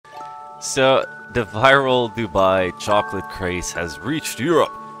So, the viral Dubai chocolate craze has reached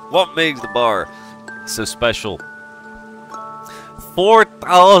Europe. What makes the bar so special?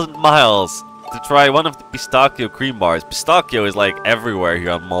 4,000 miles to try one of the pistachio cream bars. Pistachio is like everywhere here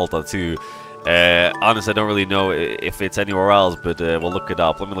on Malta too. Honestly, I don't really know if it's anywhere else, but we'll look it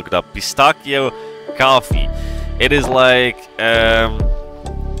up. Let me look it up. Pistachio coffee. It is like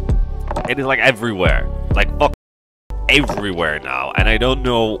everywhere. Like fuck everywhere now. And I don't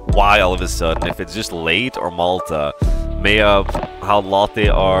know why all of a sudden, if it's just late or Malta may have how latte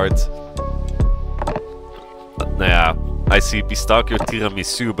art. Yeah, I see pistachio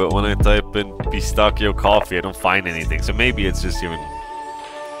tiramisu, but when I type in pistachio coffee, I don't find anything. So maybe it's just even...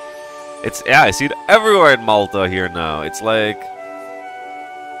 It's, yeah, I see it everywhere in Malta here now. It's like...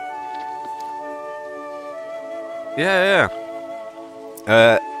 Yeah.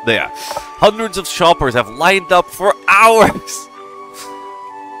 Hundreds of shoppers have lined up for hours,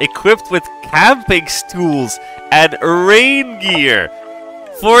 equipped with camping stools and rain gear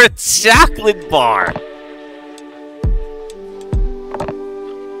for a chocolate bar.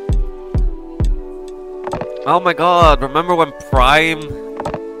 Oh my god, remember when Prime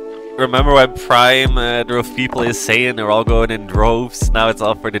drove people insane? They're all going in droves. Now it's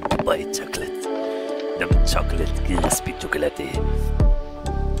all for the Dubai chocolate. Them chocolate, crispy chocolate.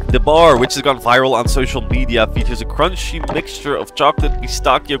 The bar, which has gone viral on social media, features a crunchy mixture of chocolate,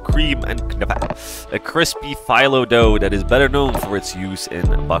 pistachio cream, and a crispy phyllo dough that is better known for its use in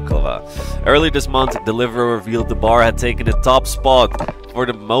baklava. Early this month, Deliveroo revealed the bar had taken the top spot for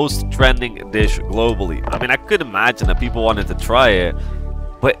the most trending dish globally. I mean, I could imagine that people wanted to try it,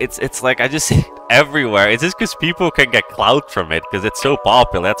 but it's like I just see it everywhere. It's just because people can get clout from it because it's so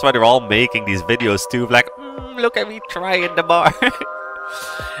popular. That's why they're all making these videos too, like, look at me trying the bar.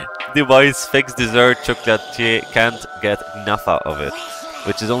 Dubai's fixed dessert chocolatier can't get enough out of it,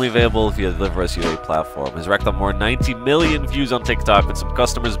 which is only available via the Deliveroo UA platform. Has racked up more than 90 million views on TikTok, with some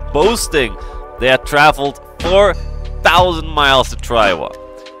customers boasting they had traveled 4,000 miles to try one.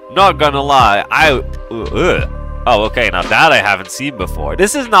 Not gonna lie, oh, okay, now that I haven't seen before.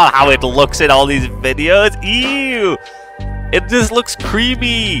 This is not how it looks in all these videos. Ew! It just looks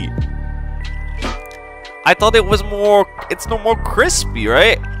creamy. I thought it was more... It's no more crispy,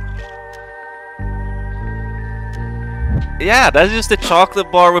 right? Yeah, that's just a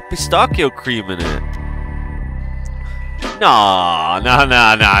chocolate bar with pistachio cream in it. No.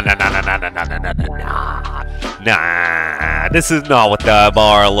 Nah, this is not what the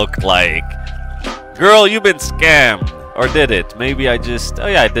bar looked like. Girl, you've been scammed. Or did it? Maybe I just... Oh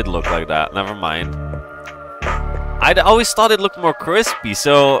yeah, it did look like that. Never mind. I always thought it looked more crispy,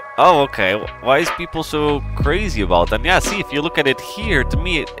 so... Oh, okay. Why is people so crazy about that? And yeah, see, if you look at it here, to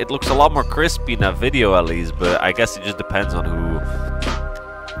me, it looks a lot more crispy in that video, at least. But I guess it just depends on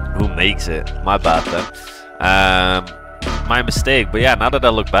who makes it. My bad, then. My mistake. But yeah, now that I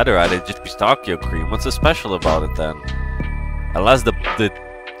look better at it, just pistachio cream. What's so special about it, then? Unless the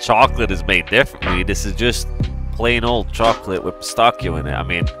chocolate is made differently, this is just plain old chocolate with pistachio in it. I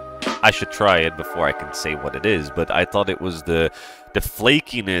mean... I should try it before I can say what it is, but I thought it was the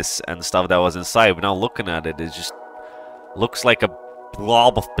flakiness and stuff that was inside. But now looking at it, it just looks like a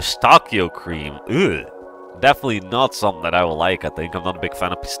blob of pistachio cream. Ugh. Definitely not something that I will like, I think. I'm not a big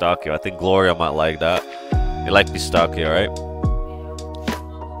fan of pistachio. I think Gloria might like that. You like pistachio, right?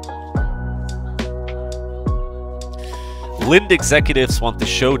 Lindt executives want to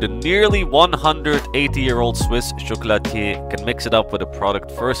show the nearly 180-year-old Swiss chocolatier can mix it up with a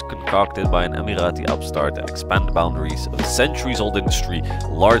product first concocted by an Emirati upstart and expand the boundaries of a centuries-old industry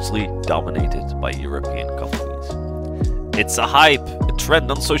largely dominated by European companies. It's a hype, a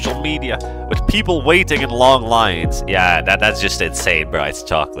trend on social media, with people waiting in long lines. Yeah, that's just insane, bro. It's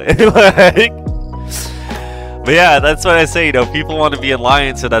chocolate. But yeah, that's what I say, you know, people want to be in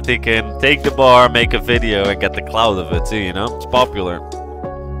line so that they can take the bar, make a video, and get the clout of it too, you know? It's popular.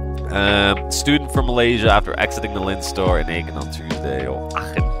 Student from Malaysia after exiting the Lindt store in Aiken on Tuesday. Oh,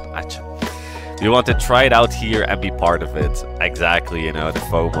 you want to try it out here and be part of it. Exactly, you know, the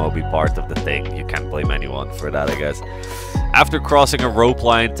FOMO, be part of the thing. You can't blame anyone for that, I guess. After crossing a rope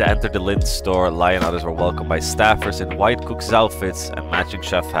line to enter the Lindt store, Lai and others were welcomed by staffers in white cook's outfits and matching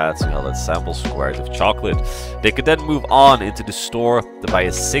chef hats who held out sample squares of chocolate. They could then move on into the store to buy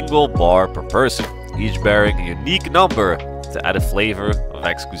a single bar per person, each bearing a unique number to add a flavor of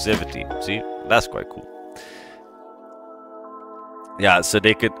exclusivity. See, that's quite cool. Yeah, so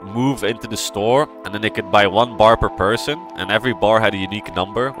they could move into the store and then they could buy one bar per person, and every bar had a unique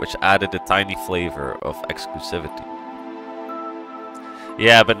number which added a tiny flavor of exclusivity.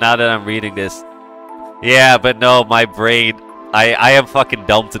 Yeah, but now that I'm reading this... Yeah, but no, my brain... I am fucking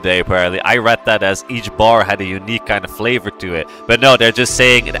dumb today, apparently. I read that as each bar had a unique kind of flavor to it. But no, they're just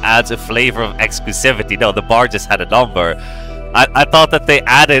saying it adds a flavor of exclusivity. No, the bar just had a number. I thought that they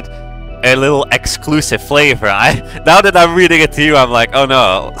added a little exclusive flavor. Now that I'm reading it to you, I'm like, oh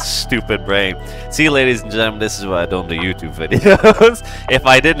no, stupid brain. See, ladies and gentlemen, this is why I don't do YouTube videos. If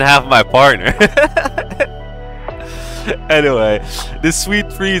I didn't have my partner. Anyway, the sweet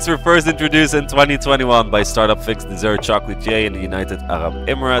treats were first introduced in 2021 by startup Fix Dessert Chocolatier in the United Arab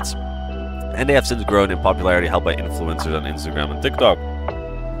Emirates, and they have since grown in popularity, helped by influencers on Instagram and TikTok.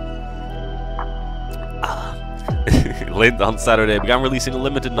 Lindt on Saturday began releasing a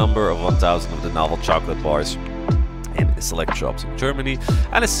limited number of 1,000 of the novel chocolate bars in select shops in Germany,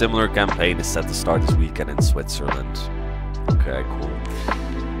 and a similar campaign is set to start this weekend in Switzerland. Okay, cool.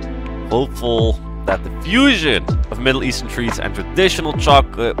 Hopeful that the fusion of Middle Eastern treats and traditional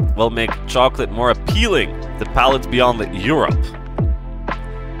chocolate will make chocolate more appealing to palates beyond Europe.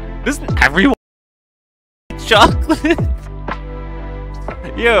 Doesn't everyone eat chocolate?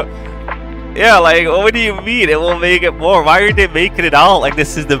 Yeah, like, what do you mean? It will make it more. Why are they making it out like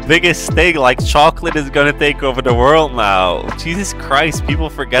this is the biggest thing? Like, chocolate is gonna take over the world now. Jesus Christ, people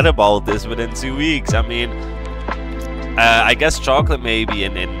forget about this within 2 weeks. I mean, I guess chocolate maybe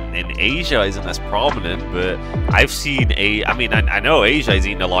in Asia isn't as prominent, but I've seen I know Asia is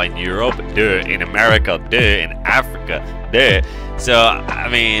eaten a lot in Europe, duh, in America, duh, in Africa, duh. So, I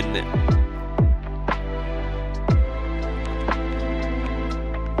mean,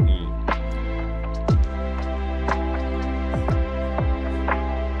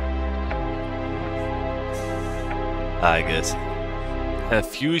 I guess. A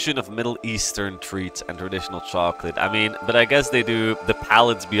fusion of Middle Eastern treats and traditional chocolate. I mean, but I guess they do the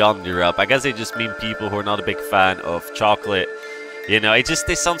palates beyond Europe. I guess they just mean people who are not a big fan of chocolate. You know,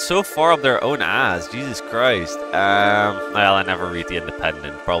 they sound so far up their own ass. Jesus Christ. Well, I never read The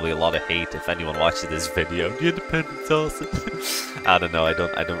Independent. Probably a lot of hate if anyone watches this video. The Independent's awesome. I don't know. I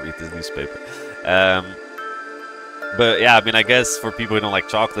don't read this newspaper. But yeah, I mean, I guess for people who don't like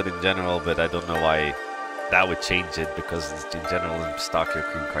chocolate in general, but I don't know why that would change it, because in general stock your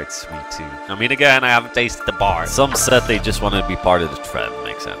cream quite sweet too. I mean, again, I haven't tasted the bar. Some said they just want to be part of the trend.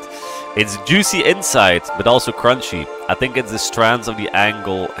 Makes sense. It's juicy inside, but also crunchy. I think it's the strands of the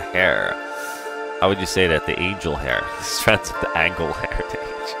angle hair. How would you say that? The angel hair. Strands of the angle hair.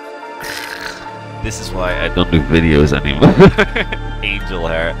 This is why I don't do videos anymore. Angel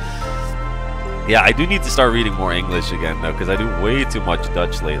hair. Yeah, I do need to start reading more English again though, because I do way too much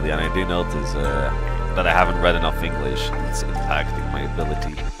Dutch lately, and I do notice that I haven't read enough English. It's impacting my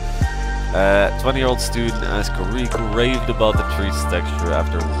ability. 20-year-old student asked Riku raved about the tree's texture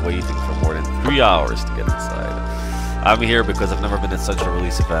after waiting for more than 3 hours to get inside. I'm here because I've never been at such a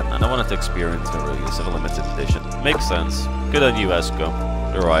release event, and I wanted to experience the release of a limited edition. Makes sense. Good on you, Esco.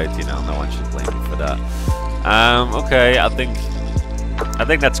 You're right, you know, no one should blame you for that. Okay, I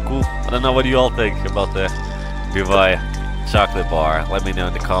think that's cool. I don't know, what do you all think about the Dubai chocolate bar? Let me know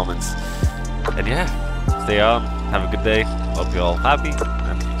in the comments. And yeah, stay on, have a good day, hope you're all happy,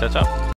 and ciao ciao.